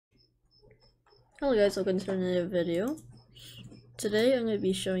Hello guys, welcome to another video. Today I'm going to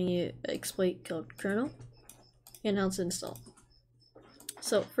be showing you an exploit called krnl and how to install.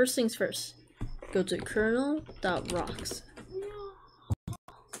 So first things first, go to krnl.rocks.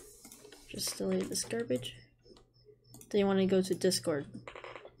 Just delete this garbage. Then you want to go to Discord.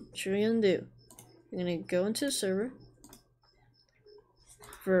 What you're going to do, you're going to go into the server,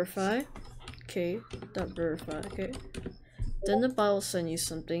 verify, k.verify, okay. Then the bot will send you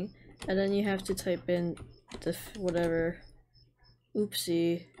something. And then you have to type in the whatever,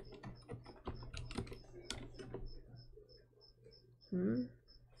 oopsie,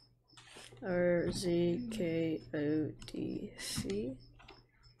 RZKODC.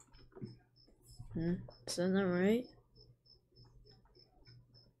 Is that not right?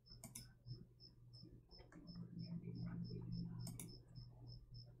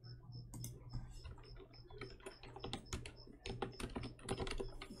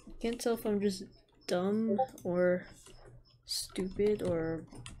 Can't tell if I'm just dumb or stupid or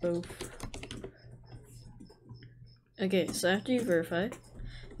both. Okay, so after you verify,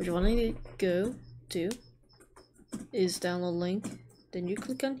 what you want to go to is download link. Then you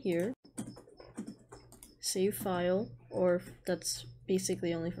click on here, save file, or that's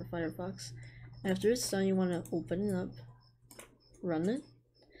basically only for Firefox. After it's done, you want to open it up, run it,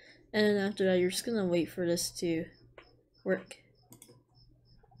 and then after that, you're just gonna wait for this to work.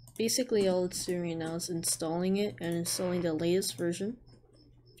 Basically all it's doing right now is installing it and installing the latest version,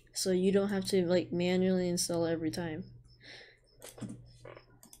 so you don't have to like manually install it every time.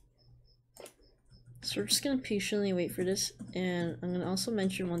 So we're just gonna patiently wait for this, and I'm gonna also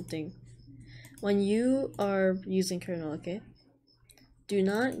mention one thing. When you are using kernel, okay, do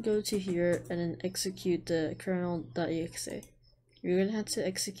not go to here and then execute the kernel.exe. You're gonna have to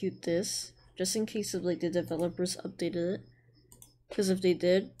execute this just in case of like the developers updated it, because if they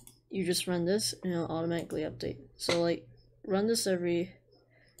did, you just run this and it'll automatically update. So like run this every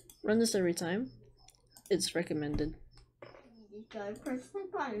time. It's recommended.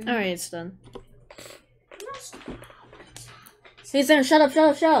 Alright, it's done. Hey Sam, shut up.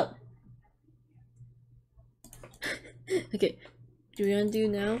 Okay. Do we want to do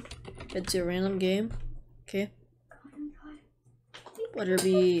now? It's a random game. Okay. Whether it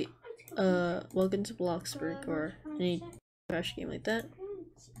be Welcome to Bloxburg or any crash game like that.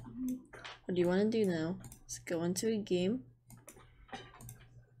 What do you want to do now? Let's go into a game.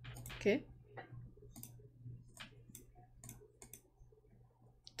 Okay.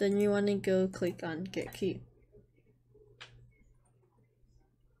 Then you want to go click on get key.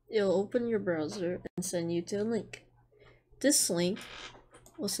 It'll open your browser and send you to a link. This link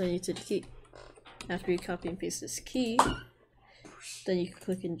will send you to the key. After you copy and paste this key, then you can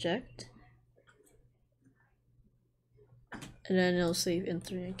click inject. And then it'll save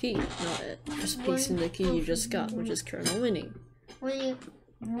entering a key, not just pasting the key you just got, which is kernel winning.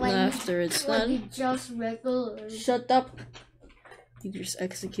 After it's done, shut up. You just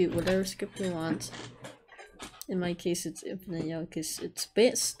execute whatever script you want. In my case, it's infinite yell because it's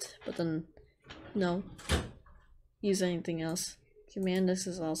best, but then no, use anything else. Command X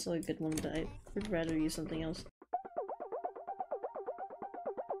is also a good one, but I would rather use something else.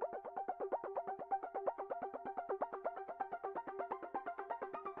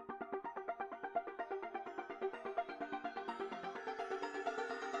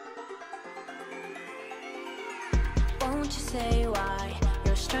 Won't you say why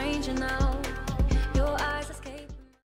you're a stranger now?